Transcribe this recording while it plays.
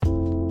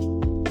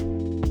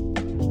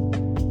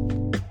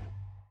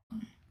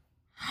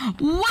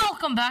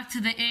Welcome back to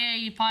the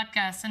AAE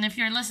podcast. And if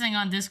you're listening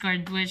on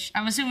Discord, which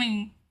I'm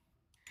assuming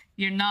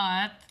you're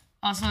not,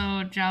 also,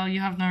 Zhao,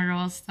 you have no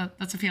roles.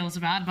 That's a feels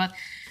bad. But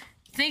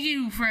thank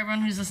you for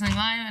everyone who's listening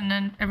live and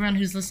then everyone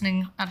who's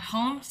listening at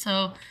home.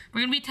 So we're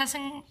going to be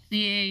testing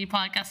the AAE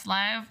podcast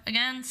live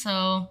again.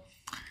 So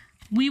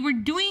we were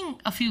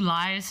doing a few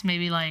lives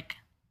maybe like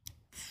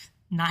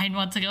 9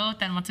 months ago,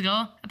 10 months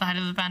ago at the height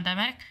of the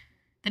pandemic.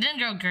 They didn't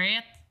go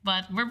great,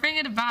 but we're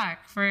bringing it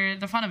back for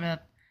the fun of it.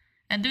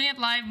 And doing it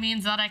live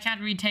means that I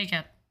can't retake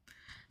it.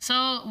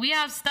 So we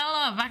have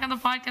Stella back on the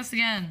podcast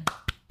again.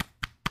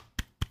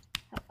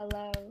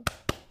 Hello.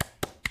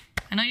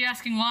 I know you're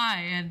asking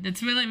why, and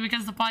it's really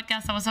because the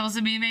podcast that was supposed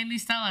to be mainly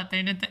Stella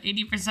turned into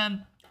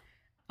 80%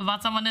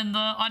 about someone in the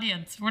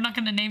audience. We're not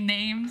going to name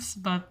names,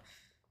 but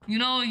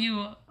you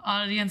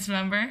audience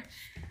member.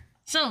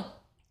 So,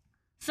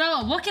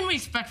 what can we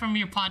expect from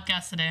your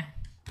podcast today?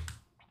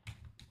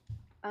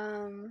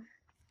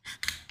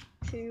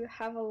 To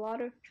have a lot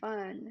of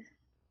fun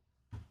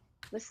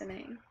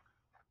listening.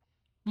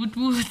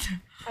 Woot.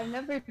 I've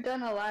never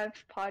done a live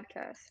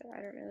podcast, so I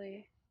don't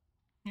really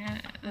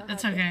Yeah, know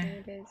that's how okay.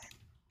 different it is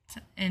It's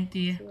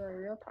empty. to a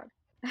real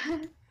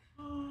podcast.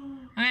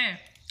 Okay,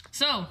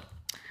 so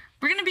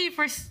we're gonna be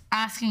first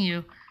asking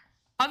you.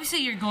 Obviously,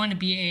 you're going to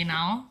BA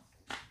now,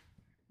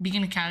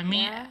 Beacon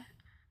Academy, Yeah.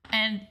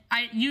 and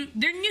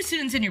they're new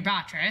students in your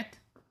batch, right?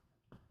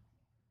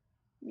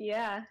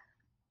 Yeah.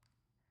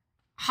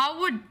 How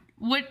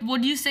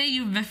would you say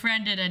you've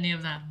befriended any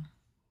of them?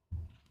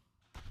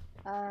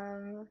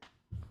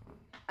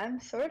 I'm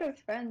sort of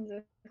friends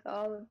with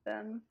all of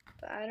them,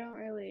 but I don't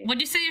really. Would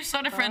you say you're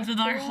sort of friends with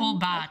our whole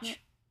batch?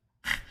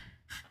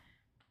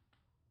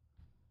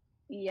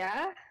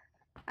 Yeah,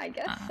 I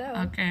guess so.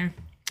 Okay.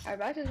 Our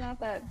batch is not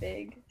that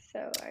big,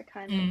 so I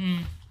kind of,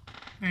 Mm-hmm.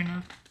 Fair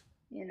enough.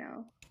 you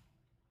know.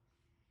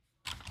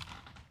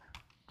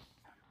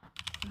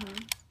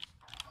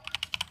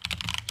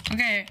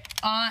 Okay.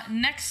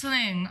 Next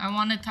thing I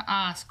wanted to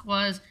ask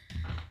was,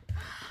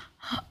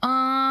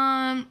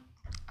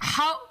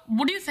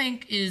 what do you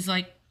think is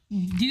like?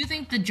 Do you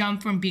think the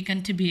jump from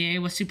Beacon to BA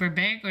was super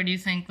big, or do you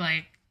think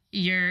like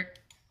your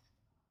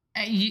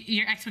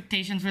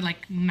expectations were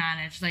like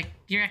managed, like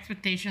your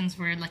expectations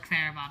were like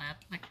fair about it,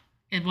 like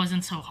it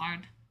wasn't so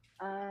hard?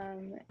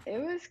 It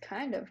was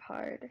kind of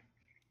hard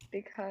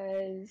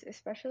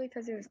especially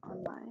because it was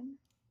online,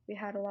 we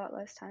had a lot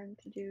less time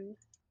to do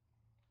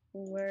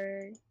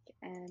work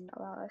and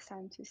a lot less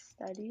time to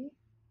study.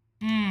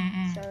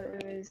 Mm-hmm. So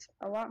it was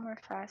a lot more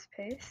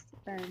fast-paced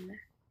than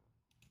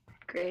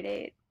grade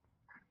 8.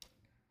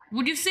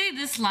 Would you say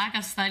this lack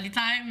of study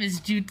time is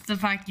due to the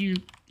fact you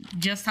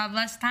just have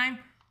less time,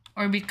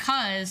 or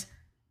because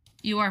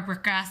you are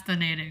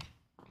procrastinating?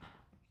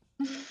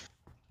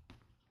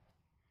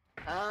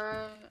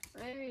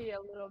 Maybe a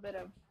little bit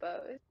of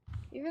both.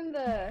 Even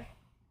the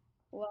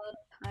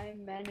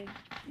well-time managed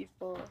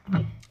people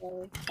like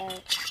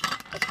that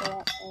it's a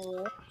lot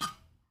more work.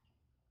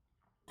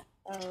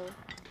 Oh,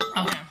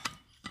 Okay.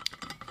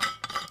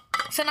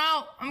 So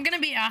now I'm gonna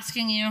be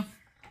asking you.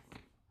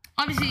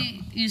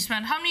 Obviously, you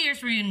spent how many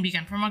years were you in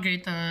Beacon from what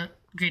grade to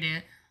grade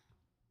 8?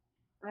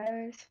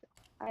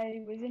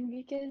 I was in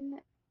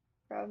Beacon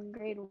from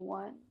grade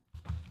 1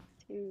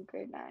 to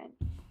grade 9.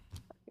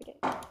 Grade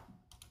 8.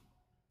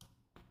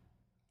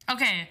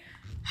 Okay.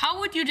 How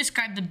would you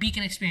describe the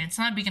Beacon experience?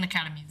 Not Beacon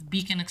Academy, the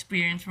Beacon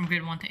experience from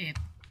grade 1 to 8.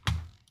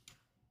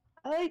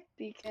 I like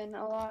Beacon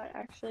a lot,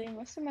 actually.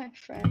 Most of my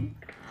friends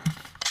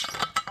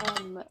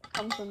come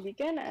from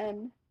Beacon,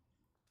 and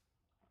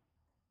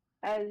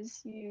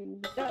as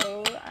you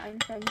know, I'm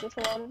friends with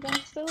a lot of them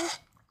still.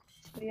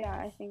 So yeah,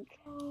 I think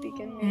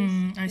Beacon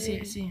is I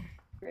really see.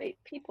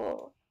 great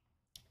people.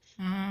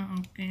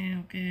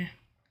 Okay.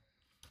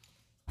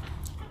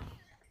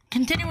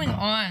 Continuing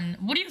on,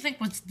 what do you think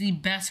was the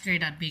best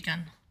grade at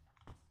Beacon?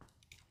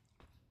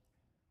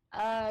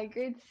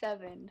 Grade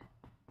 7,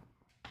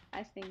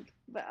 I think.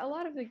 But a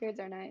lot of the grades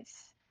are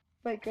nice.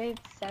 But grade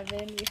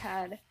 7, we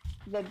had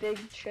the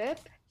big trip,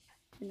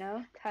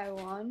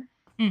 Taiwan.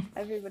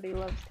 Everybody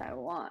loves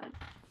Taiwan.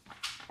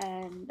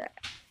 And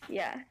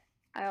yeah,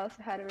 I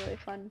also had a really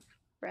fun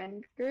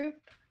friend group.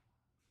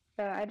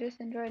 So I just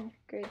enjoyed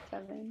grade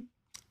 7,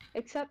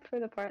 except for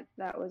the part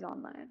that was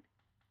online.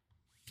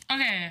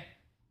 Okay,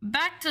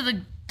 back to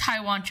the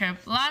Taiwan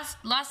trip. Last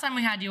time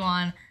we had you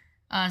on,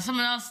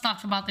 someone else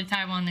talked about the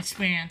Taiwan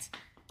experience.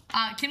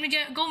 Can we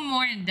go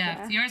more in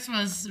depth? Yeah. Yours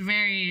was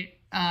very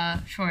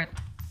short.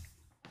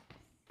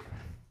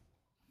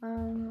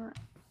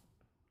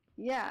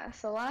 Yeah,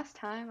 so last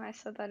time I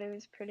said that it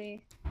was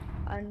pretty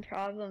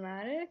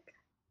unproblematic.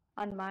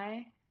 On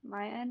my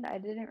end, I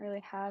didn't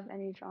really have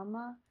any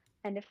drama,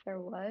 and if there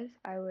was,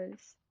 I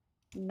was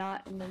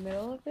not in the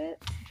middle of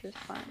it, which was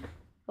fun.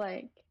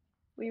 Like,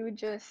 we would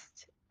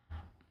just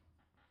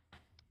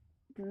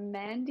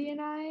Mandy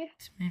and I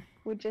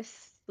would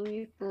just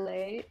sleep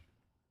late,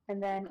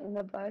 and then in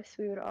the bus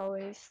we would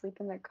always sleep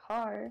in the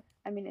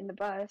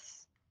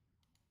bus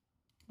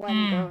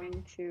when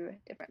going to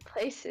different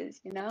places,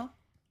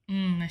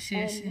 I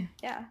see.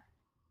 Yeah,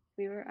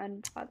 we were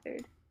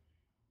unbothered.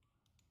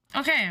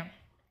 Okay.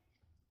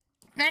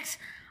 Next,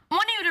 I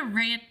want you to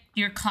rate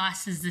your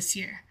classes this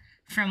year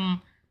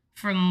from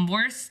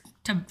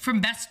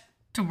best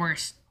to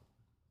worst.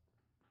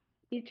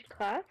 Each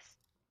class?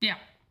 Yeah.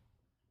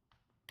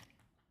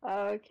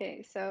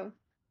 Okay, so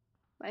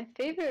my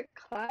favorite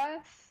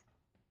class,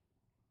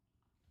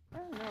 I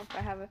don't know if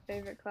I have a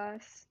favorite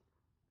class,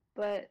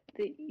 but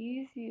the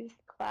easiest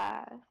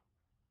class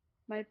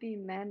might be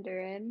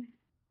Mandarin,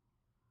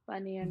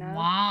 funny enough.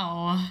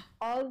 Wow.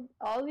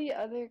 All the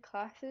other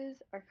classes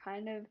are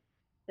kind of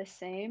the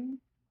same.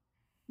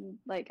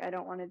 Like, I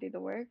don't want to do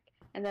the work.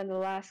 And then the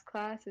last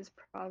class is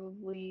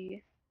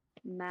probably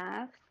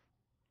math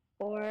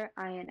or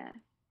INF.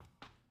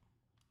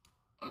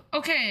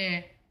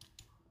 Okay.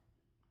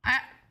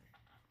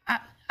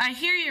 I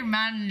hear your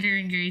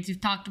Mandarin grades you've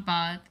talked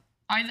about.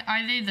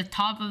 Are they the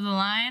top of the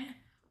line,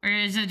 or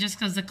is it just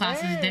because the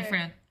class is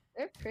different?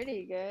 They're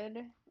pretty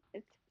good.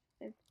 It's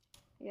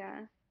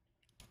yeah.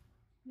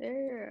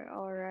 They're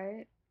all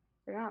right.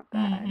 They're not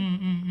bad.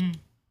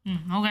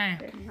 Okay.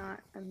 They're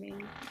not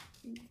amazing.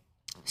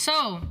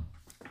 So,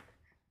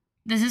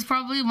 this is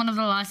probably one of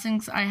the last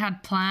things I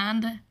had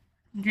planned.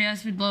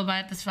 Yes, we'd blow by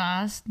it this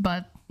fast,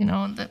 but you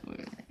know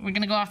we're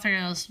gonna go off the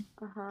rails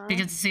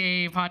because it's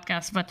a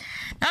podcast. But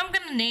now I'm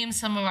gonna name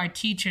some of our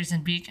teachers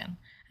in Beacon,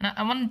 and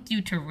I wanted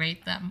you to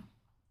rate them.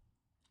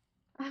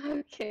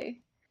 Okay.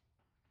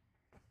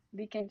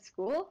 Beacon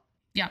School?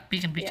 Yeah,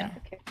 Beacon. Yeah,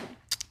 okay.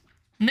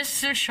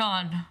 Mr.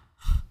 Sean.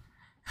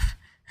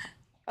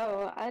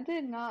 Oh, I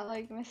did not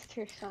like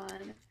Mr.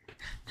 Sean.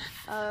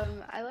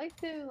 I liked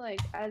him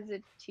like as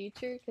a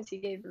teacher because he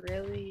gave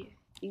really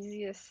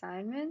easy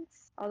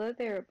assignments. Although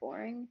they were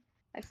boring,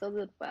 I still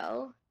did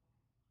well.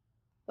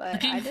 But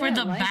Looking I for didn't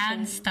the like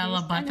band him.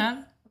 Stella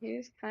button. He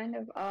was kind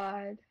of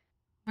odd.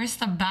 Where's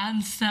the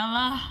band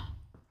Stella?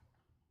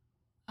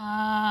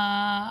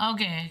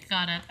 Okay,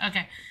 got it.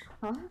 Okay.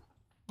 Huh?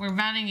 We're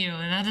banning you.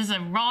 That is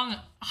a wrong.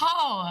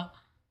 How?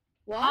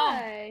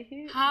 Why?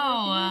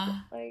 How? He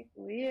was, like,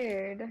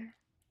 weird.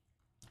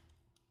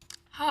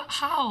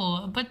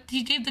 How? But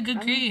he gave the good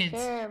grades.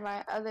 Sure,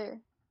 my other.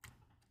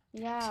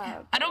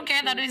 Yeah. I don't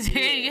care that he's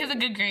here. He gave the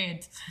good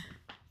grades.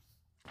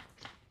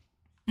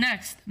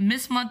 Next,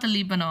 Miss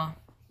Montalibano.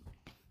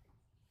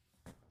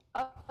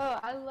 Oh,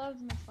 I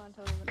loved Miss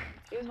Montalibano.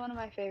 She was one of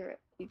my favorite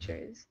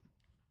teachers.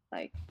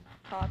 Like,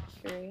 top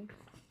 3.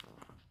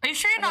 Are you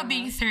sure you're not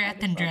being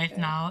threatened right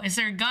now? Is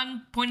there a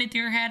gun pointed to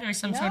your head or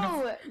some sort of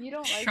No, you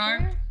don't like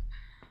sharp? her?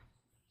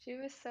 She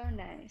was so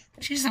nice.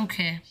 She's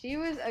okay. She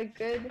was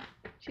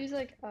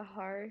like a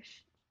harsh,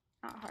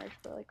 not harsh,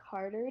 but like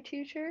harder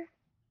teacher.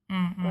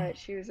 But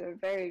she was a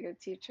very good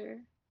teacher.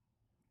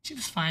 She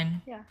was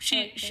fine. Yeah.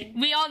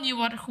 We all knew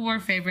who our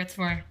favorites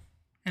were,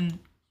 and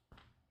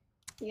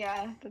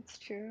yeah, that's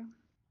true.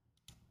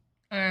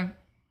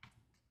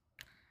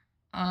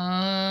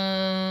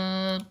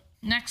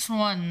 Next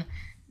one,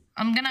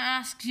 I'm gonna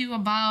ask you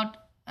about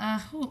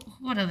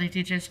what other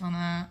teachers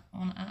wanna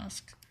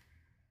ask?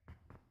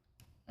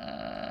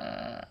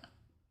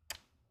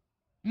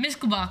 Miss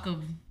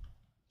Kubakub.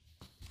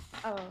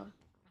 Oh,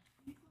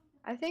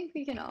 I think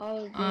we can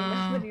all agree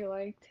nobody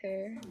liked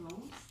her.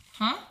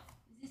 Huh?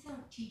 Is this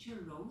a teacher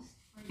roast?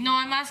 No,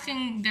 I'm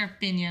asking their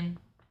opinion.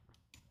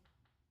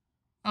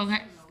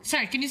 Okay.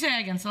 Sorry, can you say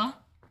that again, Salah?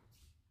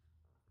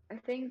 I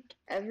think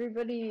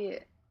everybody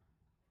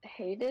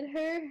hated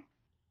her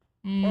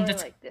or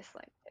like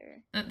disliked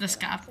her. The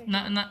scap.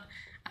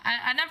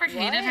 I never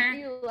hated her.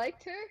 You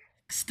liked her?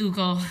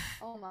 Stuco.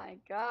 Oh my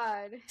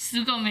god.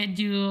 Stuco made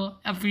you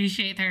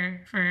appreciate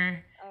her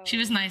for she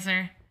was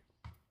nicer.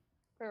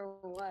 For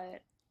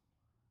what?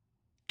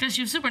 Because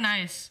she was super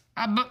nice.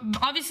 But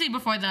obviously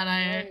before that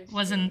I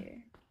wasn't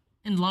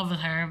in love with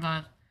her,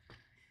 but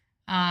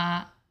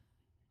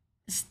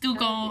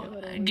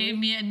Stuco gave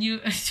me a new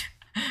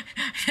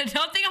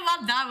don't think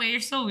about that way,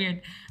 you're so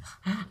weird.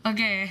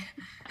 Okay.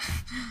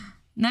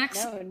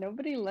 Next. No,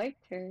 nobody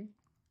liked her.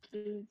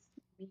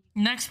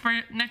 Next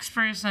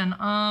person.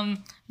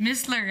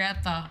 Miss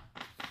Loretta.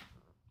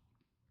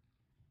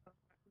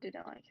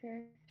 Didn't like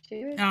her.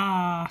 She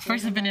was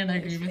first opinion I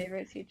agree with.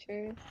 Favorite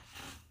teachers.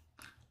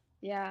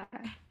 Yeah,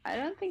 I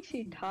don't think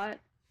she taught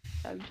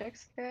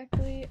subjects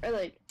correctly or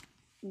like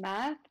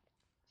math.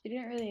 She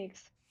didn't really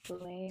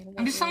explain.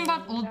 I'm just talking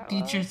about old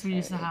teachers we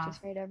used to have. It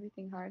just made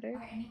everything harder.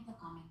 Are any of the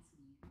comments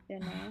You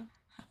know.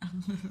 Are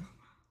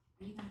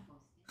you gonna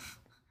post it?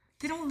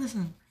 They don't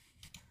listen.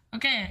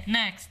 Okay,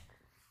 next.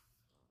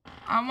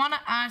 I want to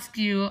ask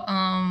you,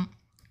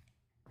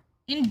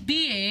 in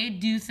BA,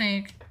 do you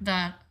think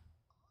that,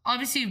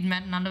 obviously you've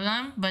met none of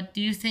them, but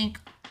do you think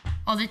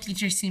all the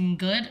teachers seem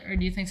good, or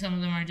do you think some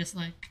of them are just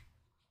like...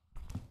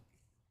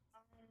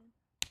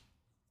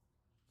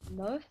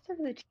 Most of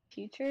the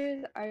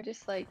teachers are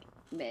just like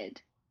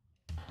mid.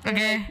 Okay.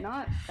 They're, like,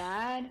 not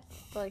bad,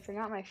 but like they're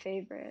not my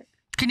favorite.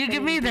 Can you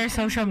give me their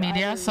social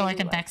media so I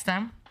can text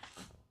them?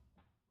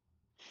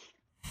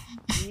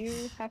 You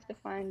have to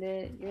find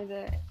it. You're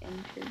the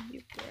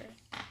interviewer.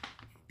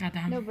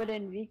 Goddamn. No, but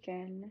in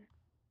Beacon.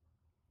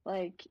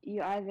 like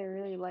you either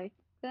really like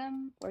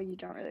them or you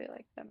don't really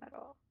like them at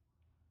all.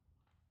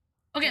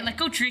 Okay, like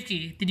Coach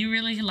Ricky. Did you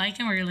really like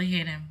him or really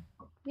hate him?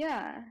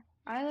 Yeah,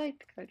 I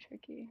liked Coach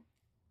Ricky.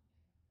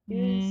 He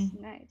was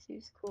nice. He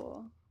was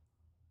cool.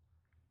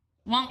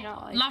 Well, You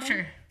don't like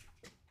Lasher. him?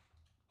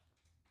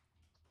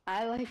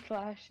 I liked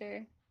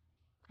Lasher.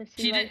 But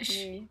She she did- liked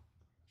she- me.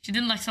 She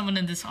didn't like someone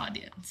in this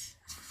audience.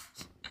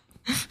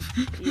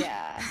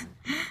 Yeah.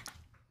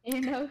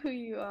 You know who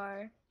you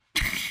are.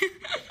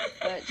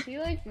 But she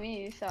liked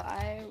me, so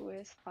I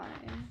was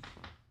fine.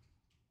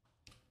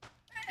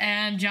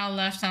 And Zhao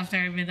left after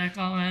I made that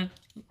comment.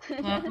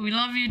 Well, we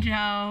love you,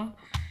 Zhao.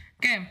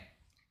 Okay,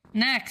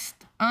 next.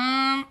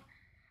 I'm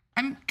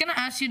gonna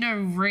ask you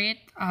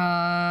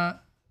to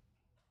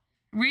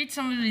rate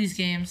some of these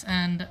games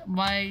and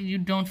why you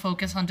don't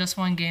focus on just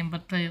one game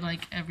but play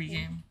like every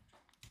game.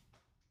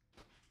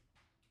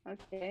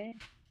 Okay.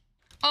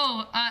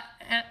 Oh,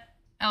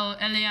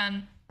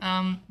 Elian,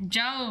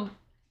 Zhao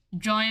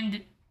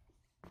joined,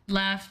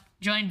 left,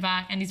 joined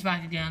back, and he's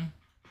back again.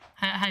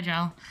 Hi,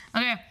 Zhao.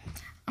 Okay,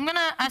 I'm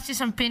gonna ask you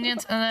some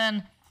opinions and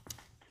then.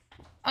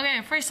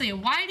 Okay, firstly,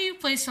 why do you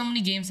play so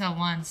many games at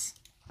once?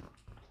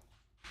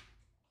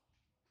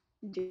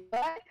 Do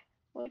I?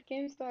 What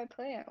games do I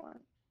play at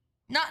once?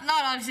 Not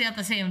obviously at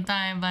the same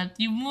time, but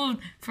you moved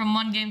from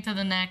one game to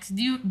the next.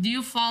 Do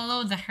you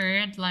follow the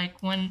herd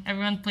like when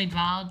everyone played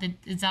Val?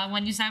 Is that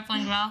when you started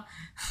playing Val?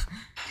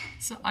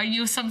 So are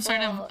you some sort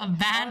of a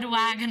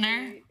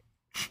bandwagoner? Obviously,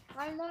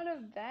 I'm not a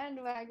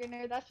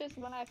bandwagoner. That's just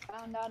when I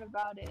found out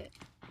about it,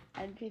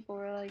 and people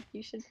were like,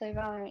 "You should play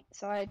Valorant."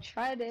 So I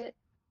tried it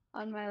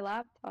on my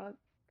laptop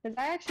because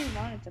I actually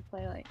wanted to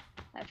play like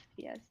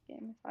FPS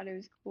game. I thought it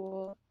was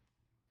cool.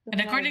 So And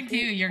then I according to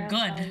you, boot you're camp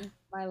good. on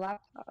my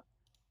laptop.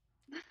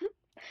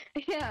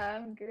 Yeah,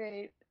 I'm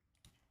great.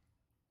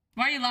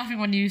 Why are you laughing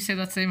when you say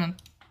that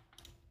statement?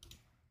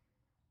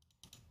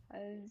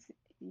 As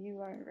you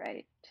are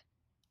right.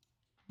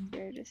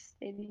 You're just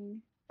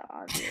stating the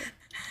obvious.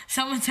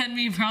 Someone sent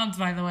me bronze,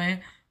 by the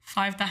way,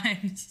 5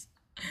 times.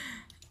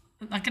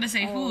 I'm not gonna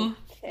say who.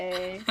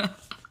 Okay. I'm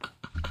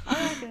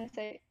not gonna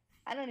say.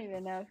 I don't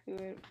even know who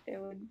it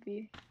would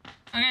be.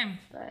 Okay,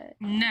 But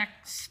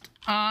next.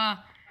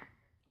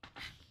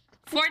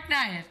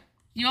 Fortnite.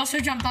 You also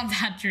jumped on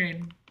that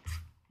train.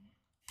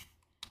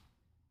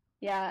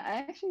 yeah, I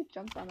actually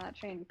jumped on that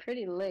train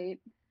pretty late.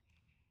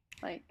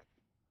 Like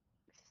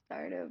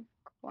start of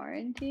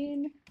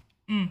quarantine.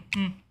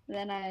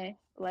 Then I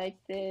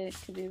liked it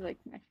because it was like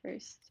my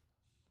first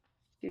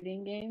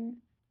shooting game.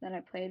 Then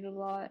I played a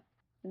lot.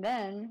 And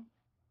then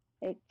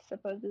it's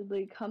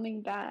supposedly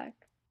coming back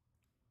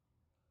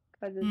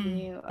because of the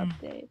new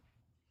update.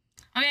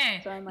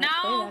 Okay, So I might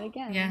now. play that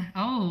again. Yeah.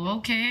 Oh,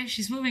 okay.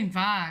 She's moving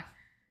back.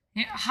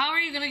 Yeah, how are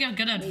you gonna get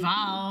good at Maybe.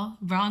 Val?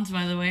 Bronze,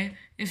 by the way.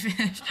 If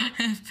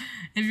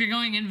you're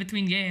going in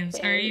between games,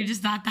 or are you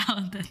just that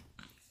talented?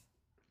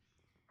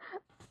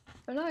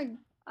 I'm not.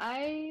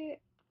 I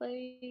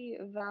play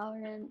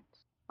Valorant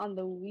on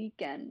the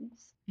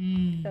weekends.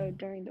 So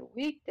during the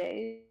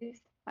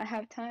weekdays, I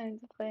have time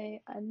to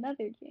play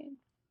another game.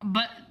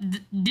 But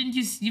didn't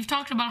you've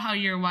talked about how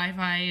your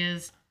Wi-Fi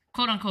is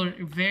quote unquote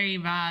very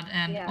bad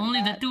and Yeah, only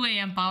the that- 2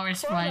 a.m. power Quote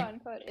spike.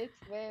 unquote, it's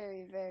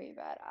very, very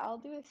bad. I'll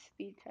do a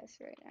speed test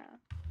right now.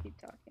 Keep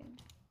talking.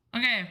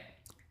 Okay.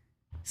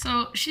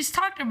 So she's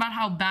talked about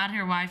how bad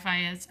her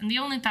Wi-Fi is, and the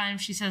only time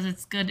she says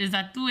it's good is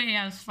at 2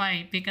 a.m.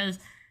 spike because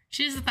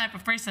she's the type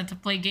of person to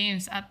play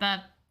games at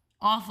that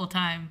awful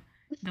time.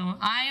 No,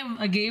 I am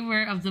a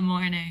gamer of the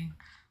morning,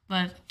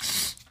 but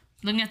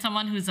looking at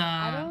someone who's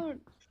I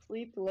don't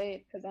sleep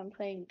late because I'm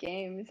playing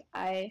games.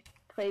 I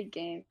play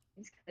games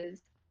because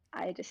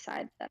I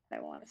decide that I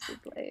want to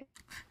sleep late.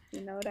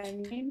 You know what I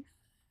mean?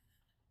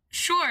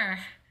 Sure.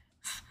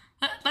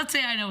 Let's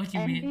say I know what you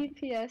mean.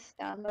 Mbps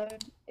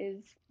download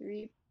is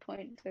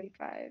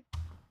 3.35.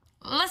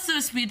 Let's do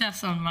a speed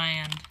test on my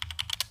end.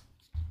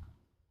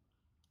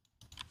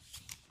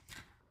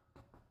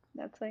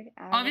 That's like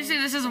Obviously,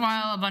 this is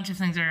while a bunch of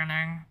things are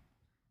running.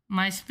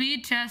 My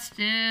speed test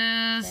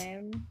is.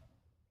 Same.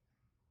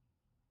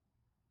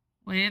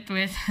 Wait,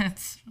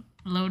 it's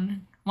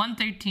loading.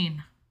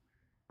 113.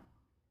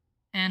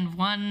 And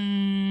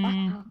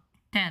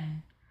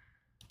 110.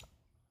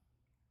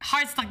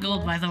 Hard stuck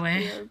gold, by the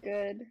way. Feel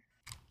good.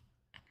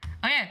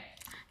 Okay,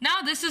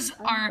 now this is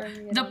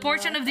the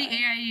portion of the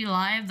AIE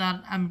live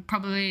that I'm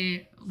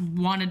probably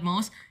wanted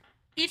most.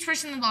 Each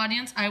person in the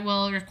audience, I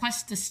will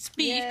request to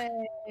speak,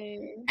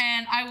 Yay.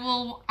 and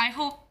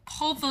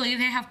hopefully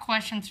they have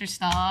questions for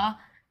Stella.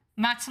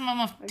 Maximum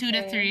of 2 to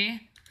Okay.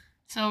 3.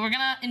 So we're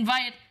gonna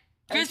invite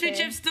Crispy Okay.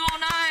 Chips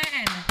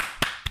 209.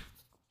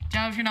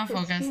 Joe, if you're not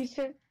focused.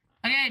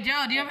 Okay,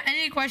 Joe, do you have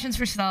any questions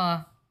for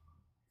Stella?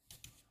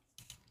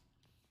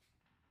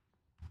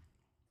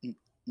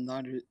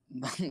 Not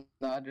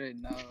right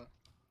now.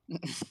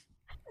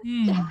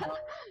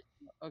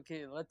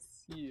 Okay, let's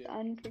see.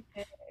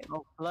 Unprepared.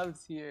 Oh,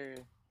 Club's here.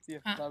 See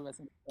if Club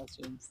has any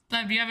questions.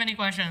 Clive, do you have any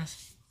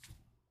questions?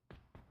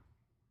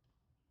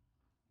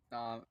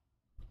 Nah,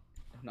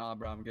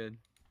 bro, I'm good.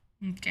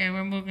 Okay,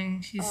 we're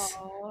moving.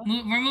 Oh,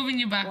 We're moving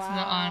you back to the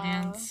wow.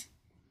 audience.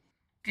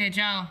 Okay,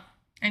 Joe.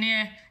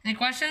 Any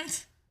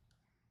questions?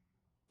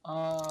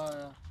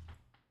 Not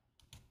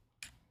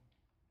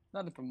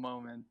at the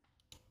moment.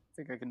 I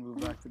think I can move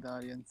back to the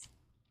audience.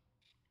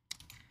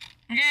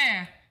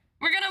 Okay,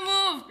 we're gonna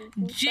move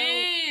This is so-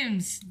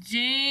 James.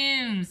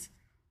 James,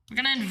 we're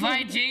gonna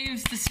invite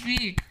James to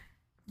speak.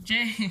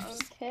 James.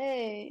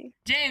 Okay.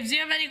 James, do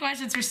you have any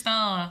questions for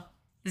Stella?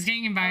 It's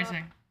getting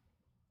embarrassing.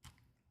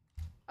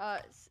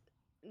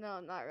 No,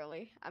 not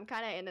really. I'm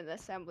kind of in an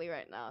assembly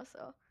right now,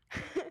 so.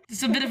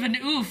 It's a bit of an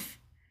oof.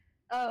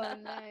 Oh,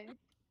 nice.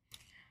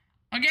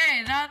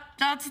 Okay,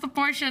 that's the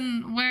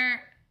portion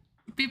where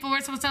people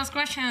were supposed to ask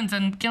questions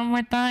and kill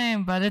my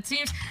time, but it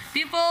seems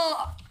people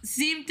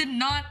seem to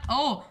not.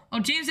 Oh,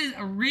 James is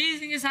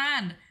raising his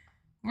hand.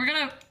 We're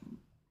gonna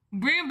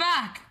bring him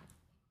back.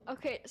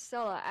 Okay,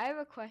 Stella, I have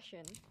a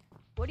question.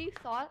 What are your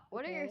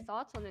Okay.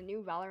 thoughts on the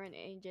new Valorant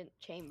Agent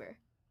Chamber?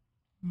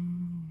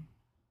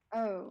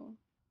 Oh,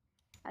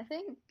 I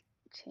think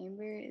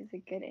Chamber is a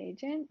good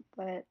agent,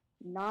 but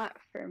not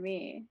for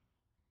me.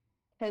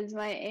 Because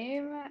my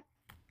aim,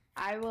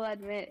 I will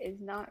admit, is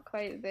not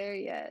quite there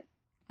yet.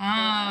 So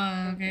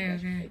I don't think I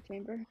should Okay. play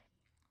Chamber.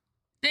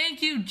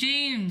 Thank you,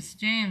 James.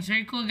 James,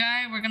 very cool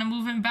guy. We're gonna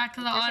move him back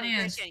to the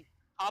audience. Christian,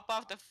 hop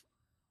off the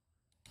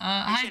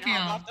Hi, Christian,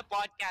 hop off Pio. the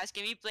podcast.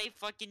 Can we play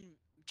fucking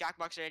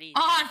Jackbox already?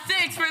 Oh,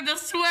 thanks for the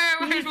swear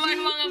word, my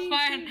mga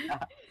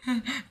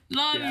fan.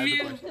 Love Okay, I have a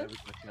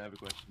you.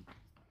 question.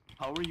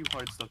 How are you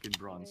hard stuck in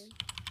bronze?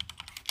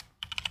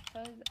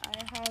 Because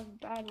I have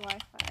bad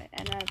Wi-Fi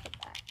and I have a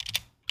back.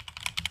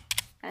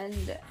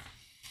 And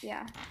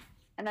yeah,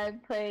 and I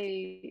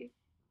play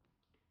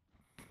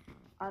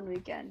on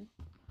weekend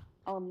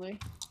only.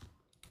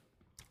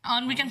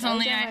 On weekends Those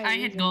only, are my I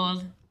hit reasons.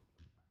 gold.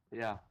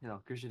 Yeah,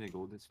 Christian and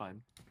Gold, it's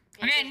fine.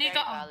 Okay, Nico.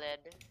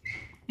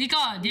 Nico,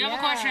 do you have a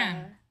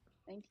question?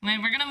 Thank you. Wait,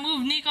 we're gonna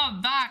move Nico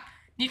back.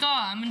 Nico,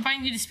 I'm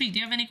inviting you to speak. Do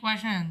you have any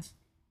questions?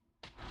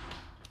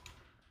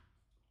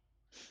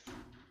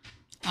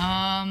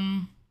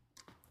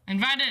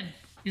 Invited.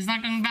 He's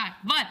not coming back.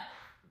 But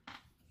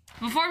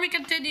before we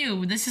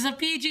continue, this is a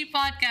PG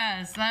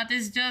podcast. That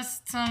is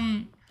just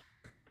some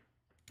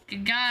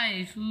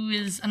guy who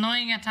is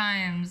annoying at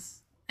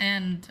times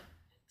and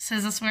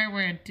says a swear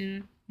word.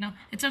 No,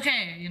 it's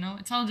okay.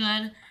 It's all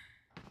good.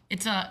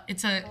 It's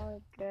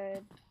Oh,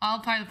 good. all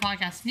part of the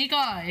podcast. Nico,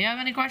 you have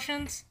any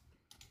questions?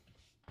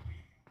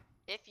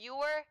 If you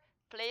were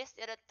placed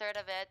in a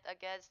tournament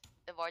against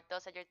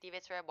Immortals and your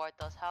teammates were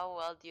Immortals, how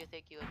well do you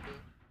think you would do?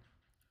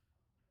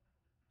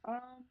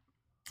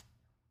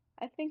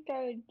 I think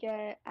I would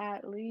get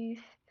at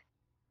least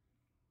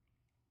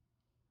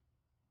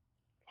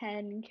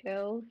 10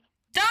 kills.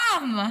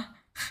 Dumb!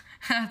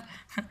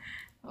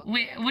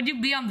 Wait, would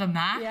you be on the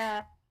map?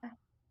 Yeah.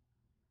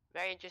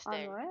 Very On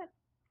interesting. what?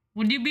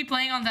 Would you be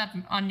playing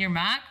on your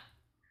Mac?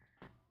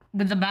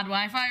 With the bad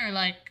Wi-Fi, or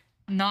like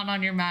not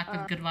on your Mac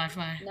with good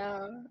Wi-Fi?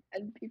 No,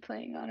 I'd be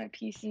playing on a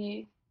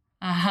PC.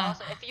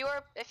 Also, if you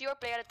were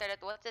playing at a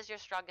tournament, what is your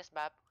strongest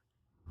map?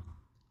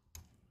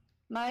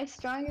 My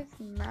strongest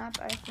map,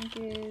 I think,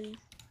 is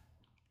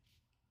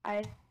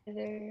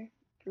either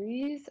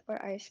Breeze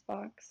or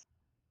Icebox.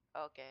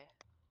 Okay.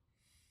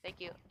 Thank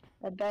you.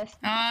 The best.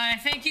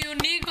 Thank you,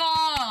 Nico!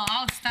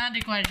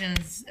 Outstanding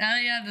questions.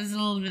 Yeah, there's a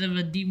little bit of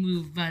a D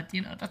move, but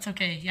that's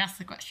okay. He asked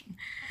the question.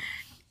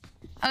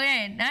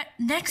 Okay,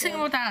 next thing I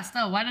want to ask,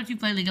 though, why don't you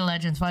play League of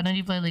Legends? Why don't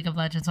you play League of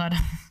Legends? Why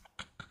don't...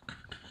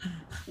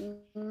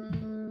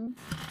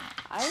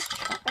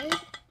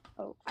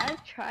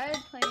 I've tried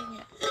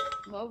playing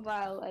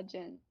Mobile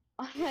Legends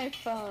on my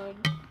phone.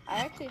 I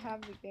actually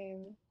have the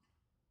game,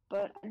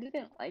 but I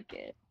didn't like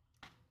it.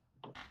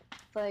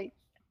 It's like,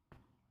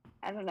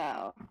 I don't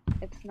know.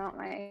 It's not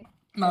my.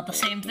 Not the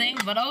same thing,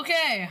 but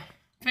okay.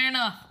 Fair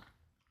enough.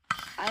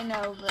 I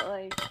know, but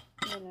like,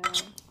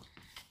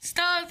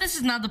 Still, this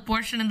is not the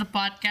portion in the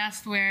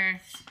podcast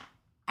where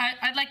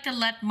I'd like to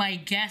let my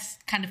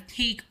guest kind of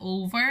take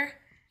over,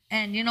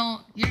 and you're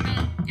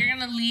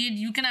gonna lead.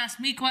 You can ask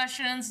me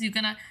questions. You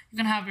can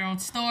have your own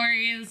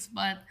stories,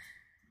 but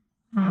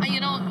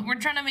we're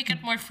trying to make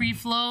it more free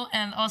flow,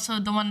 and also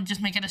don't want to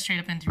just make it a straight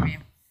up interview.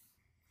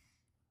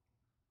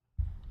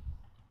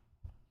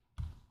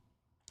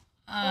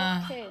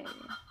 okay.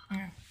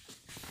 Yeah.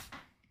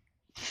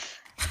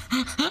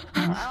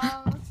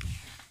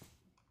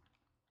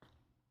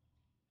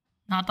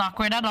 Not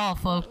awkward at all,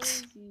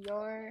 folks.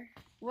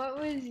 What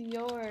was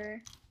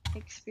your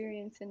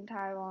experience in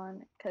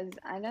Taiwan? Because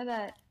I know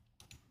that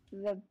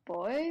the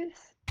boys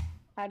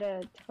had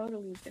a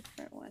totally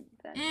different one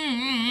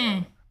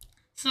than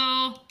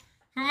So,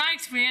 from my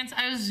experience,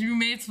 I was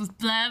roommates with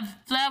Pleb.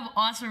 Pleb,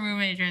 awesome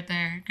roommate right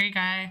there. Great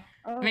guy.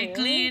 Very really?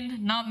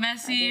 clean, not I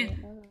messy.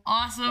 didn't know that.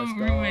 Awesome Let's go.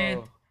 roommate.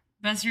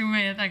 Best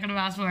roommate I could have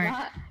asked for.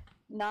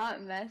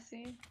 Not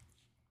messy.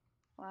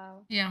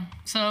 Wow. Yeah,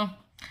 so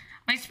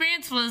my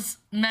experience was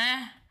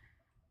meh.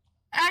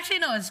 Actually,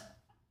 no, it's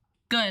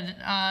good.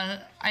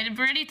 I've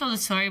already told the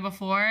story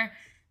before,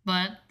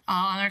 But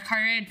on our car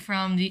ride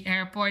from the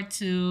airport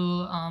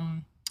to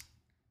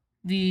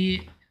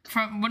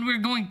from when we were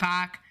going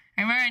back,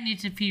 I remember I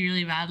needed to pee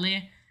really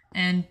badly,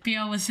 and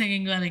Pio was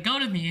singing "Let It Go"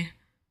 to me,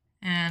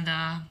 and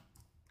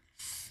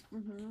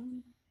Mm-hmm.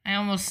 I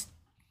almost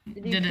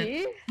Did you did pee?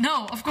 it.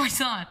 No, of course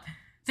not.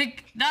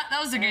 Think that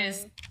was the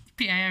greatest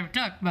pee I ever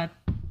took, but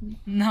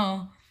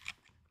no,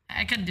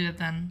 I couldn't do it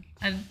then.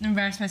 I'd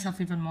embarrass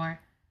myself even more.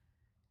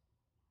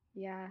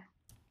 Yeah,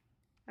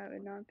 that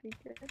would not be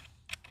good.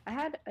 I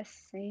had a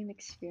same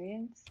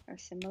experience or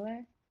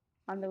similar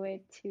on the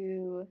way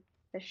to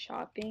the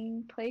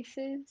shopping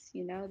places,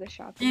 the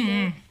shopping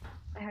day.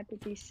 I had to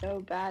pee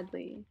so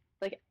badly.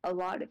 Like a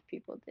lot of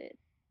people did.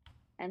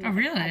 And Oh, I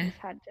really? just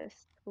had to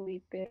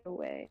sleep it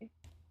away.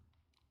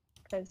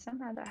 Because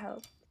somehow that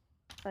helped.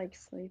 Like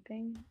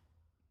sleeping.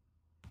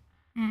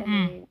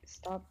 Then we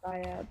stopped by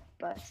a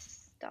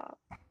bus stop.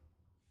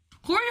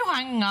 Who are you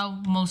hanging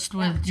out most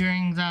with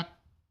during that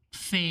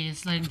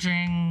phase? Like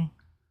during.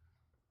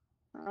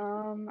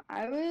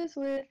 I was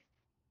with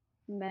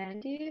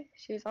Mandy.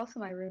 She was also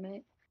my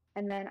roommate.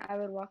 And then I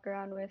would walk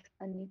around with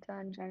Anita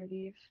and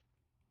Genevieve.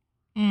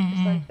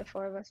 Just like the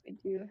four of us, we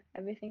do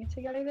everything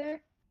together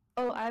there.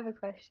 Oh, I have a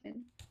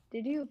question.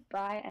 Did you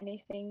buy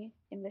anything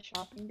in the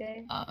shopping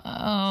day?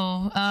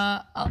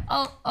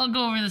 I'll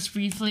go over this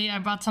briefly. I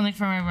bought something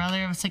for my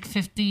brother. It was like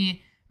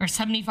 50 or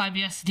 75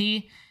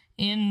 USD.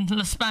 In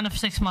the span of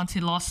 6 months, he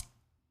lost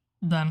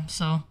them.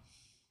 So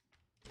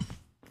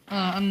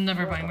I'm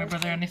never buying my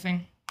brother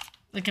anything.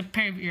 Like a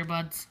pair of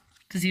earbuds,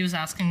 because he was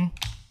asking.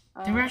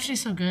 They were actually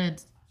so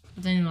good,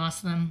 but then he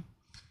lost them.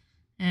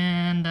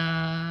 And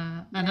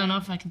I don't know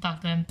if I can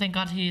talk to him. Thank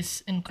God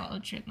he's in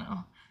college right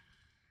now.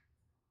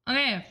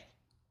 Okay.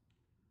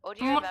 Oh,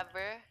 do you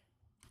remember?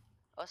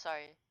 Oh,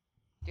 sorry.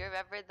 Do you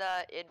remember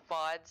the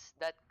InPods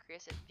that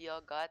Chris and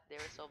Pio got? They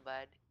were so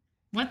bad.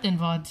 What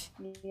involved?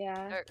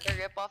 Yeah. The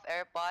rip-off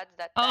AirPods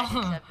that Oh.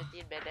 died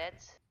in 17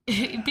 minutes.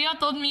 Pio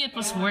told me it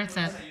was worth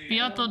it.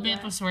 Pio told me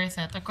it was worth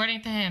it.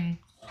 According to him,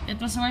 it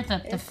was worth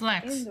it. The It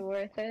flex. seemed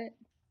worth it.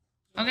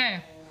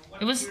 Okay.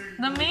 It was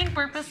the main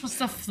purpose was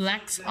to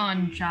flex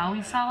on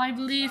Jowie Sal, I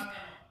believe.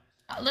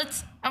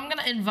 I'm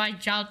gonna invite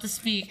Jao to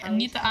speak. I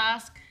need to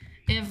ask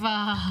if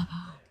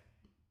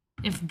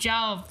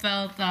Jao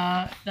felt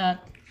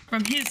that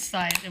from his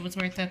side it was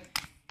worth it.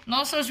 And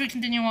also, as we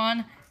continue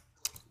on,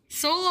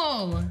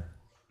 Solo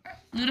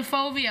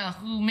Ludophobia,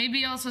 who may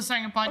be also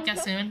starting a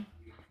podcast soon.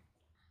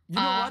 You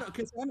know what,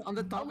 Christian? On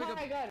the Oh topic of,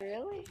 my god,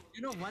 really?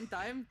 one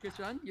time,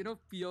 Christian,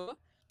 Pio,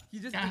 he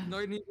just Yeah.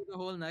 ignored me for the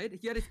whole night.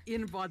 He had his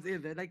InPods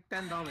in there, like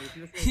 $10.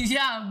 He was like,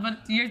 Yeah,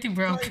 but you're too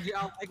broke. sorry,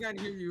 Jal, I can't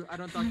hear you. I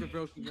don't talk to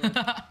broke people.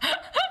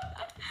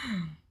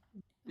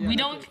 We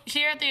don't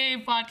here at the AA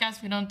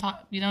podcast. We don't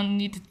talk. We don't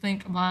need to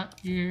think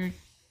about your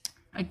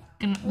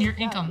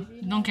income. Did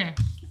you Don't know care.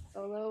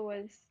 Solo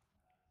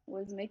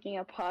was making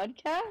a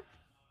podcast?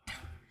 I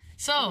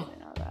So, didn't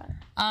know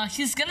that.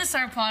 he's gonna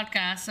start a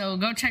podcast. So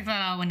go check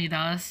that out when he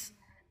does.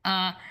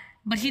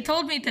 But he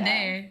told me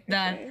today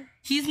that okay.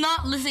 he's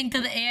not listening to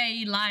the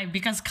AIE live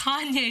because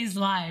Kanye is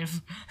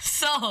live.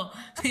 So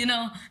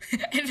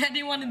if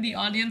anyone in the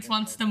audience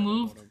wants to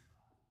move,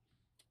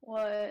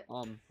 What?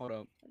 Hold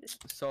up.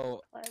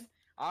 So,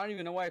 I don't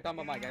even know why you're talking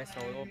about my guy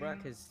Solo, bro,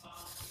 because,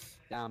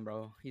 damn,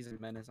 bro, he's a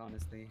menace,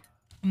 honestly.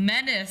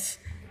 Menace.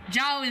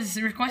 Jao is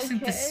requesting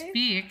to Okay.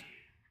 speak.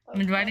 I'm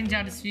inviting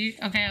Jao to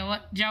speak. Okay,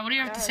 Jao, what do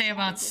you have to say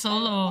about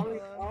Solo?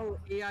 All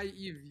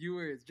AIE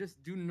viewers,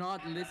 just do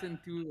not listen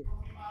to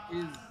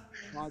his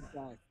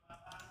podcast.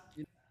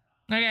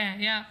 Okay,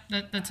 yeah,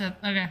 that's it.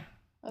 Okay,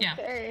 yeah,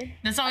 Okay.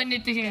 that's all I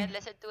need to You hear. can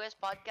listen to his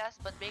podcast,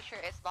 but make sure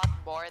it's not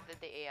more than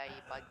the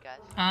AIE podcast.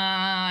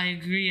 I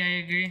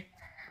agree.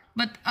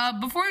 But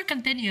before we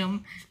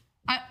continue,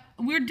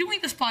 we're doing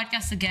this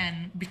podcast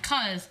again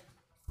because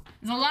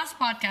the last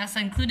podcast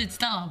I included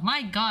Stella.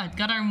 My God,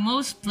 got our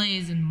most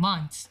plays in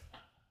months.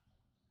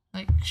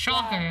 Like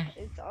shocker.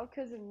 Yeah, it's all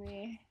because of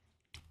me.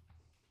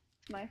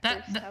 It's my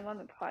That- first that- time on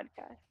the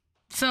podcast.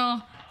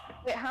 So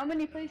Wait, how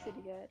many plays did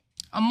you get?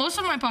 most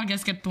of my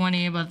podcasts get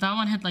 20, but that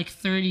one hit like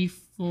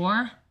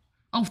 34.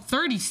 Oh,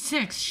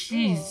 36.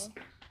 Jeez.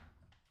 Cool.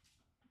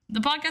 The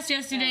podcast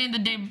yesterday and the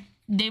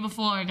day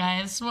before,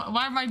 guys.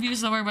 Why are my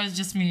views lower, but it's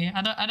just me?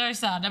 I don't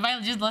understand. Am I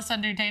just less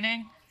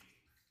entertaining?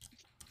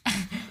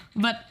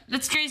 But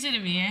that's crazy to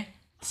me.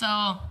 So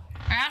I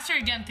asked her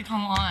again to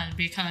come on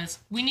because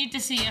we need to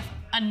see if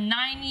a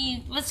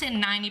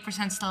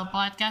 90% still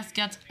podcast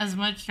gets as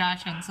much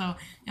traction. So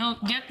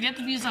get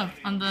the views up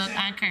on the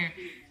Anchor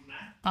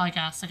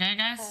podcast, okay,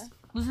 guys?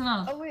 Listen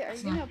up. Oh wait, are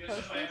you gonna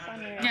post this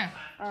on your Yeah,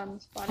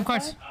 Spotify? of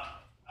course.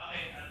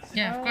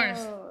 Yeah, of course.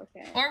 Oh,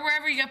 okay. Or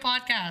wherever you get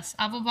podcasts.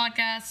 Apple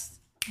Podcasts,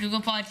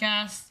 Google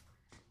Podcasts,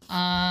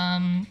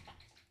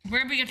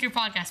 wherever you get your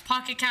podcast.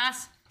 Pocket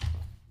Cast.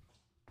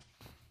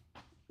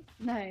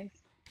 Nice.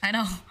 I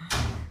know.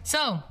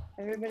 So,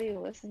 Everybody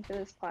listen to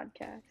this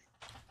podcast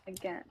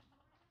again.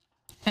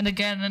 and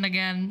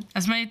again,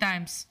 as many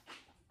times.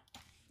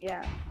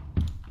 Yeah.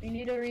 We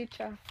need to reach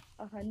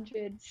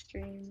 100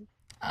 streams.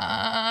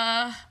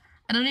 I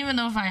I don't even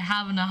know if I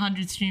have an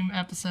 100 stream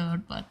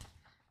episode, but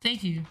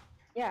thank you.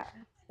 Yeah,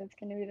 that's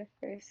gonna be the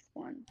first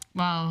one.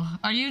 Wow.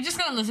 Are you just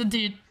gonna listen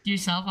to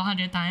yourself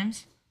 100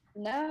 times?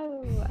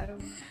 No, I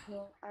don't.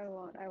 No, I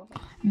won't. I won't.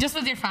 Just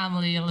with your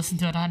family, you'll listen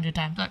to it 100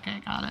 times. Okay,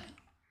 got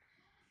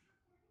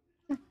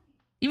it.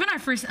 Even our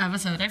first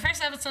episode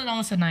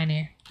almost had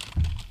 90.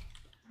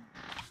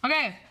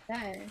 Okay,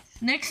 Nice.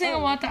 next thing I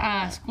want to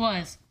ask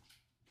was,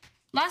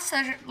 last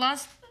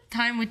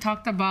time we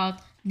talked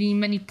about the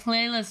many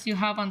playlists you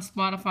have on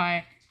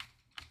Spotify.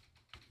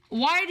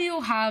 Why do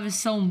you have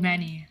so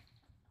many?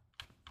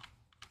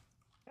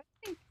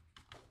 I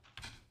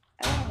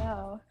don't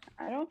know.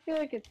 I don't feel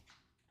like it's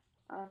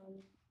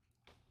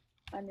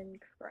an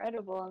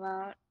incredible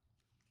amount.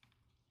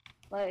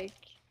 Like,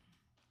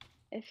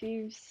 if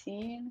you've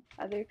seen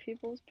other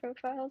people's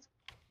profiles,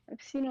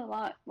 I've seen a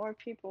lot more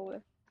people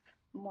with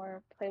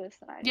more playlists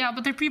than I do. Yeah,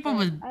 but they're people But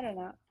with I don't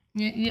know.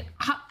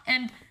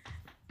 and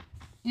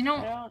you know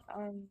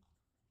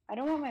I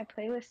don't want my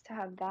playlist to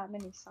have that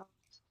many songs.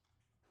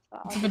 So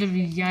it's I'll a bit of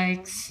just pick one.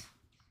 yikes.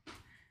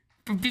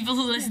 For people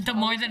who listen to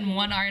more than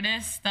one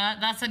artist,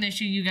 that's an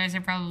issue you guys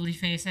are probably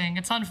facing.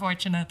 It's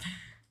unfortunate.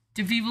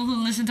 To people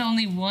who listen to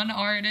only one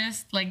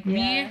artist, like Yeah.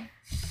 me,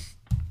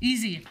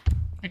 easy.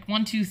 Like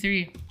 1, 2,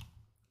 3.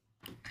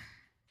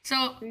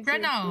 So Three, right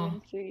two, now, two,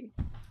 and three.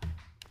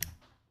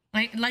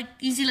 like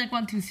easy, like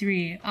 1, 2,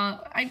 3.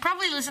 I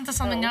probably listen to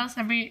something Oh. else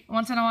every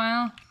once in a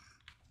while.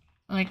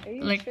 Are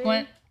you Like sure?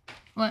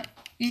 what?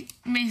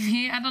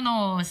 Maybe I don't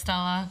know,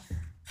 Stella.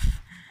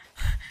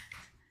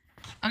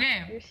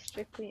 Okay, You're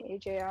strictly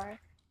AJR.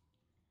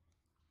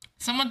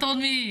 someone told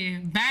me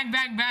bang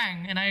bang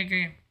bang, and I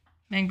agree.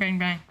 Bang bang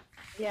bang.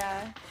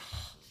 Yeah.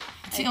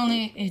 It's the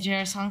only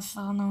AJR song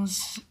Stella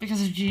knows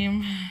because of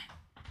Dream.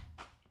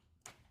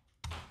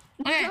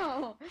 Okay.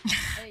 No.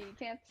 Hey, you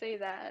can't say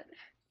that.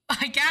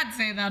 I can't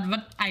say that,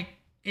 but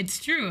it's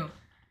true.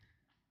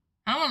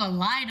 I don't want to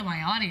lie to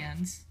my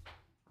audience.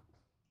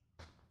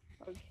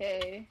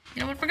 Okay.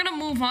 You know what? We're gonna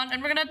move on,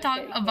 and we're gonna talk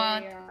Okay,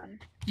 about carry on.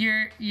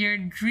 your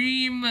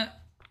dream.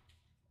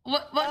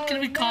 What can Oh,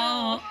 we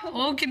call? no.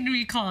 What can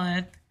we call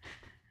it?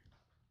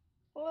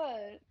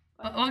 What?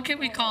 What can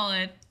we call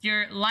it?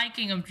 Your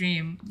liking of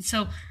Dream.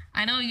 So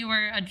I know you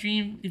were a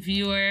Dream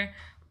viewer.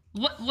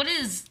 What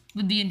is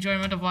the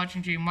enjoyment of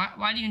watching Dream?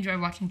 Why do you enjoy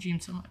watching Dream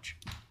so much?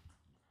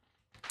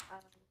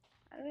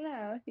 I don't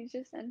know. He's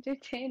just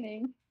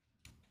entertaining.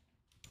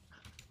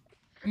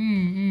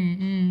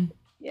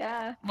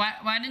 Yeah,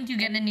 Why didn't you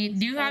get any?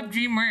 Do you have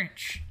Dream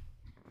merch?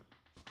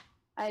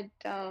 I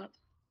don't.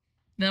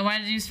 Then why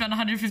did you spend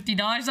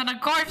 $150 on a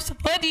corpse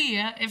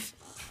hoodie? If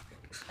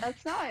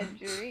That's not a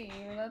dream.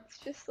 That's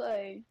just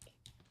like.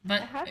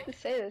 but I have to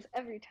say this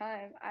every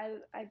time.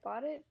 I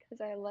bought it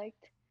because I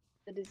liked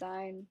the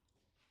design.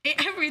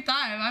 every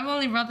time I've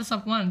only brought this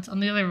up once on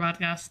the other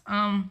podcast.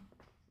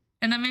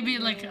 And then maybe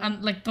like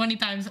 20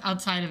 times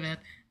outside of it.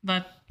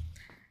 But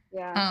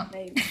Yeah,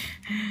 maybe.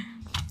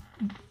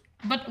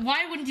 but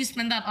why wouldn't you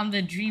spend that on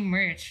the Dream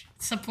merch?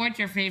 Support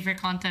your favorite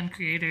content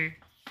creator.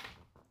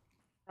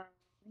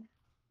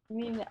 I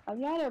mean, I'm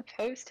not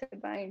opposed to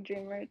buying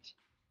dream merch.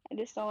 I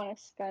just don't want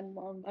to spend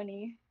more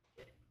money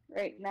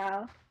right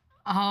now.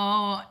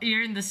 Oh,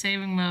 you're in the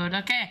saving mode.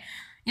 Okay.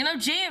 You know,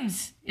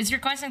 James is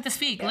requesting to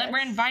speak. We're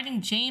Yes. inviting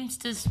James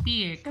to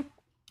speak.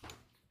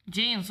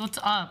 James, what's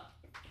up?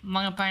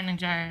 Mga parang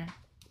jar.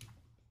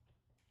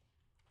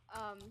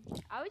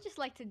 I would just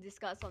like to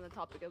discuss on the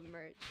topic of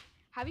merch.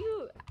 Have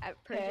you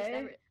purchased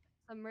Okay.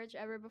 some merch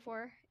ever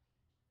before?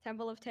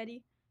 Temple of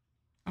Teddy?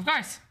 Of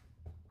course.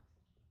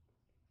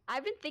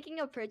 I've been thinking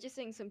of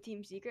purchasing some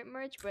Team Secret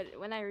merch, but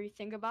when I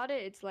rethink about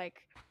it, it's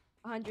like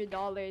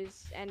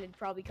 $100, and it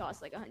probably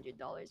costs like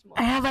 $100 more.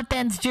 I have a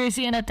Tens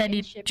jersey and a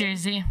Teddy shipping.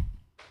 jersey.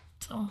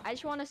 So I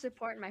just want to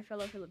support my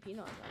fellow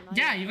Filipinos. I'm not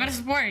yeah, even- you gotta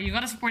support. You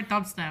gotta support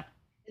Dubstep.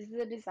 Is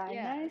the design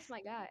Yeah, nice that's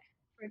my guy.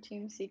 for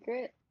Team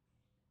Secret?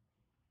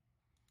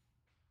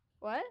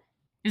 What?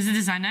 Is the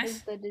design nice?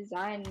 Is the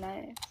design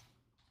nice?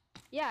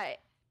 Yeah,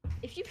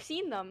 if you've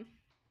seen them,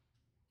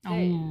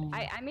 Oh,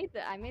 I made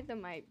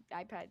them my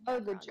iPad. Oh,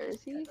 the background just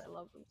 'cause jerseys? I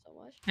love them so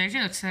much. they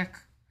actually look sick.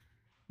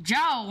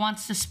 Zhao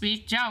wants to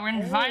speak. Zhao, we're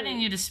inviting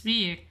you to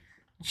speak.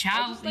 I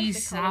Zhao just like the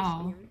is color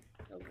Zhao. scheme,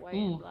 the white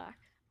Ooh. and black.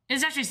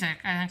 It's actually sick.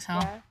 I think so.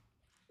 Yeah.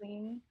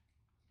 Clean.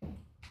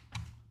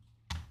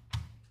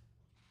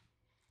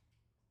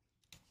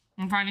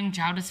 I'm inviting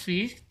Zhao to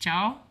speak.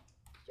 Zhao.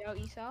 Joe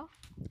Esau.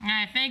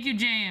 Alright, thank you,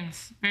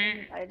 James.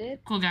 Very I did.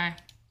 cool guy.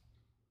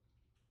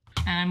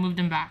 And I moved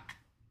him back.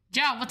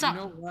 Zhao, what's You up?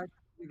 know what?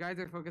 You guys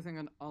are focusing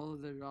on all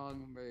the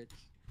wrong merch.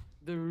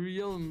 The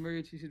real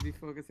merch you should be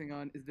focusing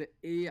on is the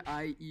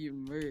AIE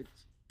merch.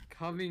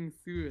 Coming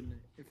soon,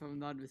 if I'm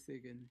not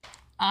mistaken.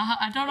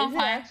 I don't know Is if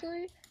it I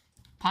actually?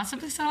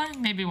 possibly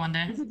selling. Maybe one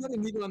day. You should get a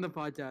Nico on the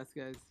podcast,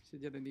 guys. You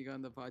should get a Nico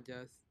on the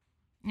podcast.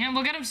 Yeah,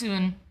 we'll get him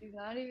soon. He's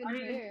not even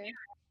here.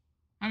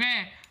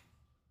 Okay.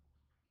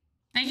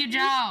 Thank you,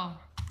 Zhao.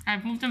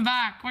 I've moved him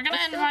back. We're I gonna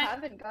still invite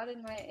haven't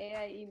gotten my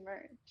AIE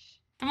merch.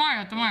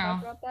 tomorrow. Can we talk Tomorrow.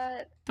 about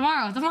that?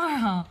 Tomorrow.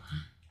 Tomorrow.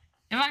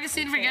 If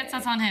Augustine forgets,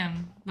 that's on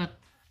him. But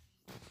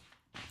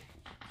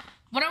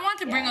what I want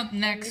to bring Yeah, up me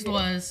next too.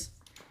 was,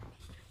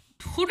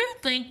 who do you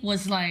think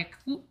was like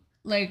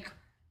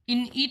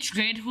in each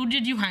grade, who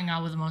did you hang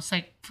out with the most?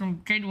 Like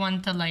from grade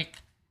 1 to like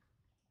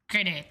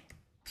grade 8.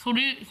 Who do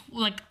you,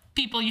 like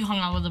people you hung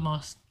out with the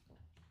most?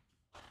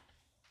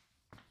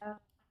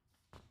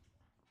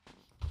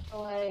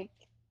 Like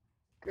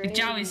grade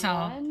Joey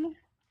Sal. 1.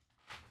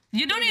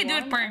 You don't need to do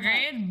it Grade per 1, I'm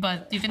grade,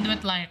 but you can do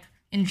it like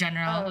in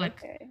general. Oh, Like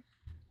okay.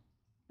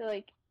 So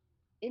like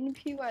in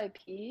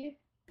PYP,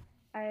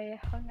 I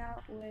hung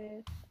out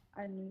with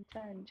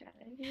Anita and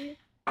Genevieve,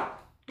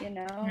 you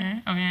know.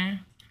 okay.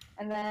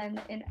 And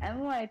then in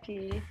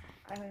MYP,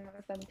 I hung out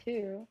with them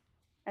too.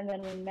 And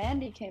then when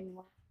Mandy came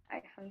along,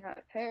 I hung out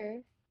with her.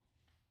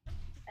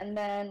 And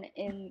then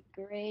in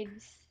grade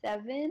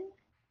 7,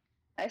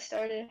 I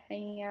started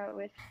hanging out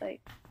with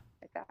like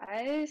the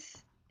guys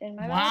in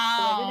my batch, 'cause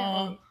I didn't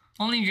Wow. really.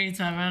 Only grade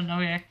 7.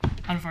 Okay.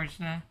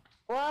 Unfortunate.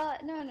 Well,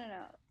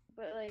 no.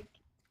 But like,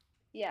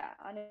 yeah,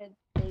 on a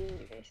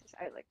daily basis,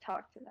 I would like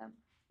talk to them.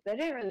 But I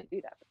didn't really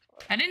do that before.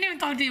 I didn't even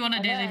talk to you on a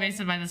And daily then-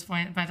 basis by this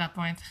point. By that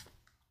point.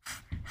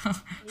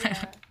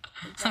 Yeah,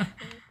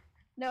 exactly.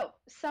 No,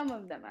 some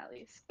of them at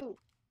least. Ooh.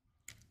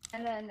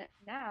 And then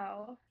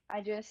now,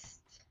 I just,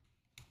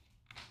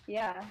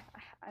 yeah,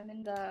 I'm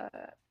in the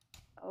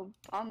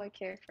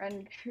Obamacare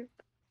friend group,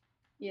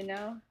 you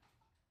know?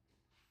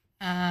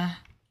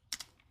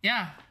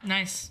 Yeah.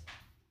 Nice.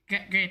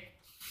 Great.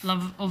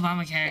 Love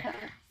Obamacare.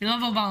 We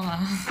love Obama.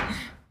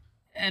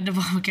 And the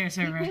Obamacare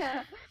server.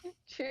 Yeah,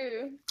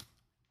 true.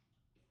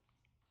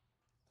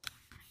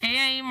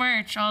 AIE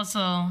merch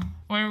also.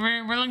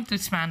 We're looking to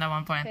expand at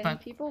one point, Can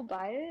but people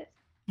buy it?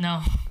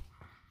 no.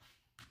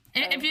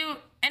 If you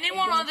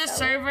anyone gonna on this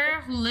sell it?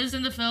 server who lives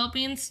in the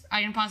Philippines,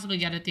 I can possibly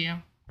get it to you.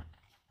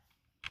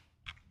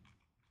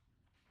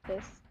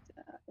 Just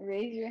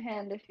raise your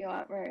hand if you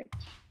want merch.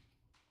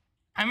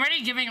 I'm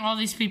already giving all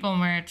these people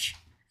merch.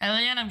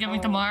 Elian, I'm giving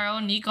Oh. tomorrow.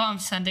 Nico, I'm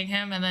sending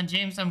him, and then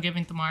James, I'm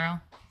giving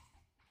tomorrow.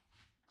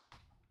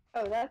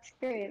 Oh, that's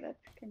great.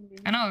 That's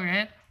convenient. I know,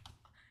 right?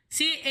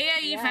 See,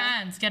 AIE Yeah.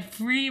 fans get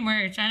free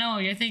merch. I know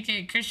you're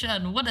thinking,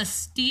 Christian, what a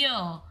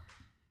steal!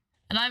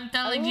 And I'm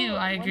telling you,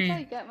 I agree.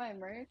 Once I get my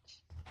merch,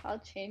 I'll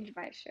change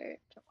my shirt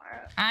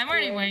tomorrow. I'm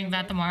already Wear wearing your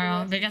that merch the tomorrow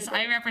rest of because the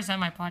I day. represent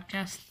my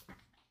podcast.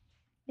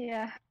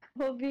 Yeah,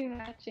 we'll be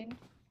matching.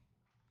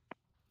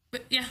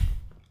 But yeah,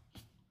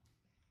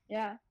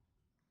 Yeah.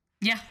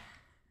 yeah.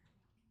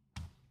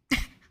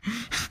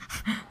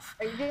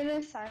 Are you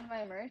gonna sign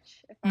my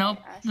merch? If Nope,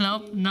 I ask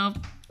nope, you nope.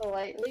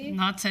 politely?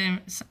 Not same.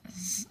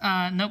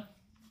 Nope.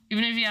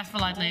 Even if you ask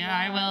politely, Why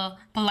I not? will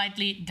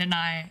politely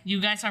deny.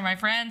 You guys are my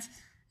friends,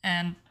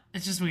 and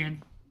it's just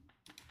weird.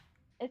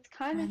 It's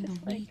kind of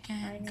just like,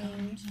 I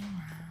mean,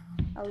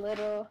 a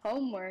little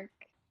homework.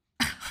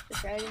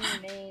 Just writing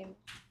your name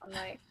on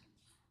like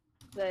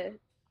the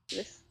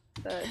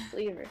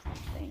sleeve or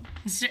something.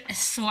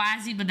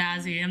 Swazzy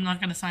Badazzy. I'm not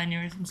gonna sign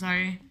yours. I'm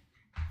sorry.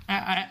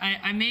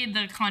 I made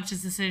the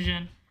conscious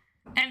decision.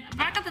 And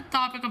back at the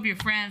topic of your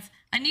friends,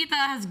 Anita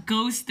has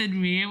ghosted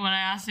me when I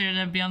asked her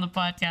to be on the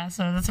podcast,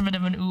 so that's a bit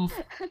of an oof.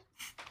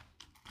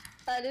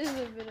 That is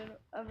a bit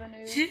of an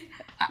oof.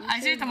 I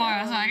see her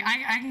tomorrow, so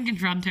I can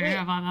confront her Wait.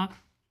 about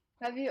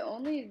that. Have you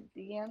only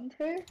DM'd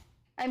her?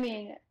 I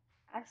mean,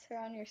 asked her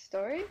on your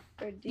story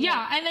or DM?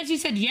 Yeah, and then she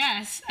said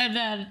yes, and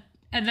then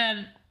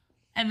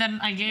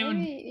I gave her.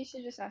 Maybe you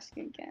should just ask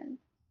her again.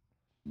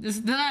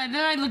 Then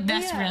I look yeah,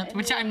 desperate, in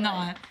which real I'm life.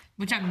 not.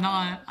 Which I'm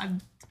not.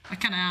 I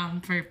kind of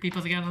am for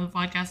people to get on the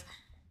podcast.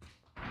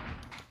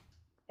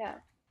 Yeah.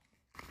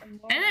 And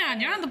then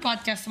you're on the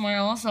podcast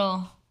tomorrow,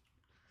 also.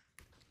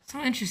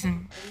 So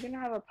interesting. Are you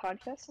gonna have a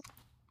podcast?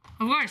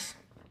 Of course.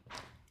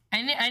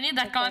 I need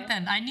that Okay.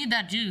 content. I need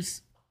that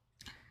juice.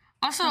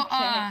 Also,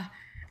 Okay.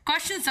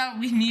 questions that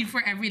we need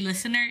for every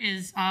listener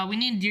is we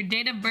need your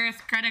date of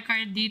birth, credit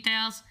card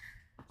details,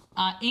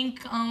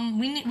 income.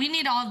 We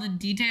need all the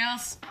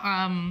details.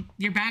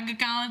 Your bank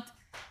account.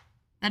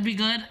 That'd be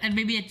good, and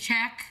maybe a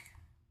check.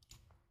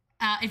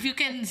 If you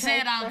can say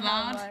it Check out for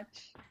how loud.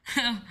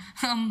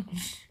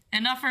 much?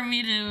 Enough for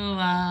me to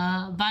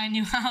buy a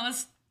new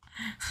house.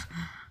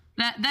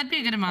 That'd be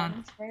a good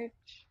amount. Friends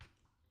merch.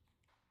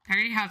 I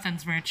already have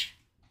Sense merch.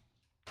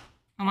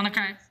 I wanna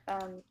cry.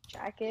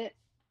 Jacket.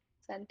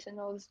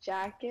 Sentinel's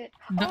jacket.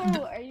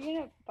 The- Are you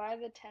gonna buy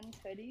the 10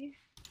 hoodie?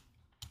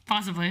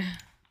 Possibly.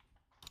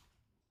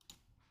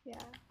 Yeah.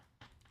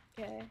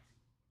 Okay.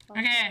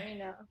 Okay. Let me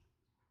know.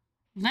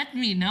 Let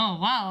me know.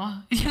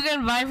 Wow. You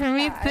can buy for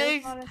me Yeah, I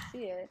things. just wanna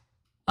see it.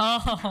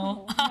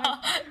 Oh.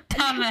 my-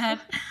 Damn it.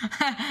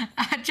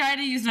 I try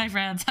to use my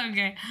friends.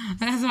 Okay.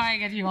 That's why I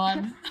get you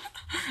on.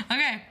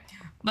 Okay.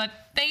 But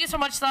thank you so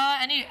much, Saw.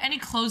 Any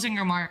closing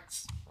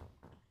remarks?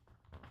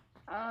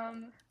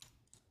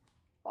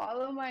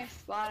 Follow my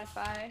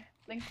Spotify.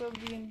 Link will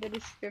be in the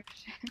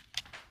description.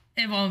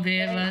 It won't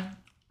be, Okay.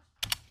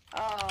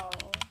 but Oh,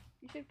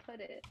 you should put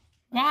it.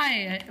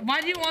 why?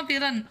 Why do you want me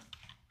to?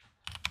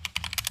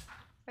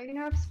 I can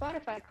have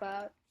Spotify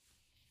Cloud.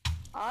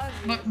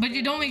 But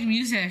you don't make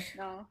music.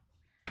 No.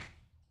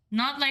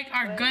 Not like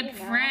our But, good you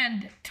know.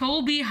 friend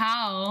Toby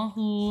Howell,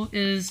 who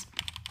is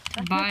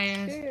That's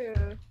biased.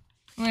 true.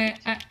 Wait,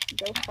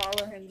 Go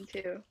follow him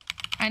too.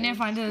 I need to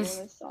find Steal this.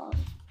 his song.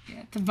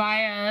 Yeah,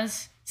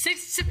 Tobias. what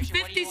do you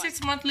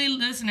 56 monthly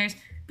listeners.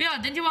 Yeah,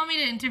 didn't you want me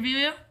to interview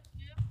you?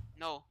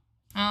 No.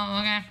 Oh,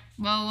 okay.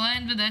 Well, we'll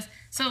end with this.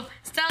 So,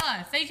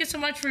 Stella, thank you so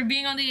much for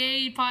being on the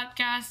AE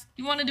podcast.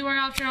 You want to do our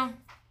outro?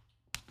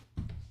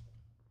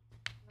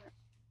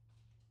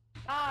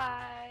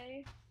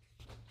 Bye.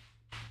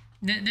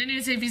 Didn't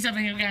you say peace up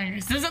and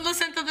gangers? Doesn't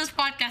listen to this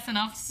podcast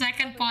enough.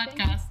 Second But podcast.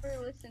 Thank you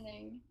for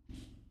listening.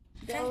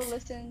 Go Thanks.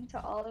 listen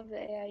to all of the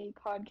AIE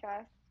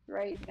podcasts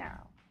right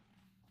now.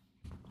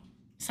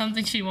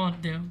 Something she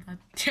won't do. But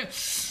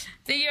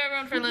thank you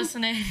everyone for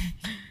listening.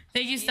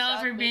 Thank you, Peace Stella,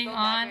 out, for being Nico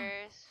on.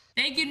 Gaggers.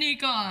 Thank you,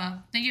 Nico.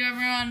 Thank you,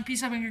 everyone.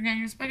 Peace up and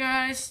gangers. Bye,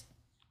 guys.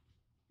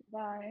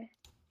 Bye.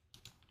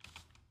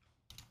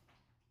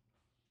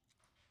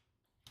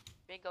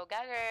 Bingo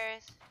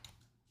Gaggers.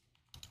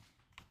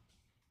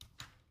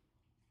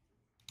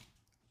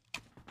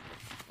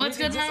 What's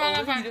Wait, good, is my this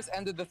over? motherfucker? You just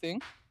ended the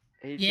thing?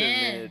 hate Yeah. to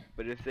admit it,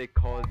 but if they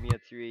called me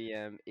at 3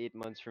 a.m. 8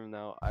 months from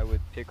now, I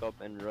would pick up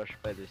and rush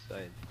by their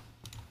side.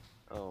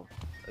 Oh,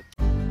 that's